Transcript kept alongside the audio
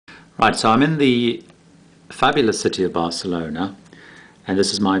Right, so I'm in the fabulous city of Barcelona, and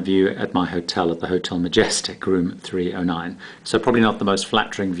this is my view at my hotel, at the Hotel Majestic, room 309. So probably not the most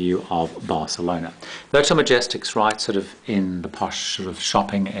flattering view of Barcelona. The Hotel Majestic's right sort of in the posh sort of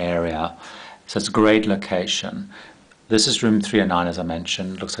shopping area, so it's a great location. This is room 309, as I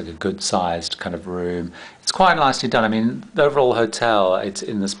mentioned. Looks like a good-sized kind of room. It's quite nicely done. I mean, the overall hotel, it's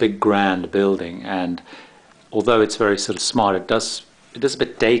in this big grand building, and although it's very sort of smart, it is a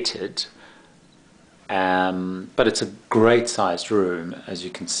bit dated, but it's a great sized room, as you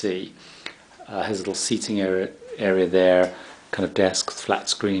can see. Has a little seating area there, kind of desk with flat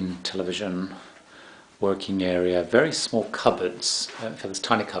screen television, working area, very small cupboards, for those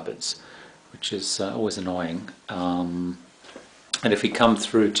tiny cupboards, which is always annoying. And if we come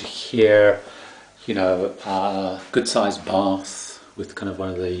through to here, you know, good sized bath with kind of one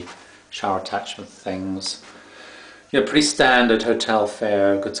of the shower attachment things. You know, pretty standard hotel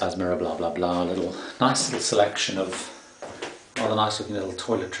fare, good size mirror, blah blah blah. Nice little selection of rather nice looking little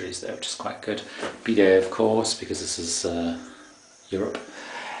toiletries there, which is quite good. Bidet, of course, because this is Europe.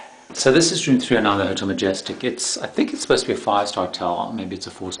 So this is room 309, the Hotel Majestic. I think it's supposed to be a 5-star hotel. Maybe it's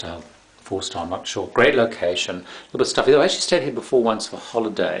a 4-star. 4-star, I'm not sure. Great location, a little bit stuffy. I actually stayed here before once for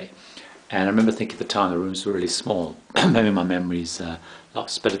holiday, and I remember thinking at the time the rooms were really small. Maybe my memory's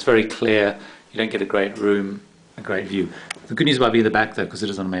lost, but it's very clear. You don't get a great room. A great view. The good news about being at the back though, because it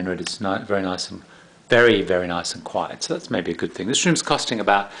is on the main road, it's very nice and very nice and quiet. So that's maybe a good thing. This room's costing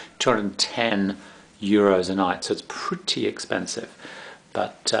about €210 a night, so it's pretty expensive.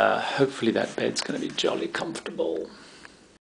 But hopefully that bed's going to be jolly comfortable.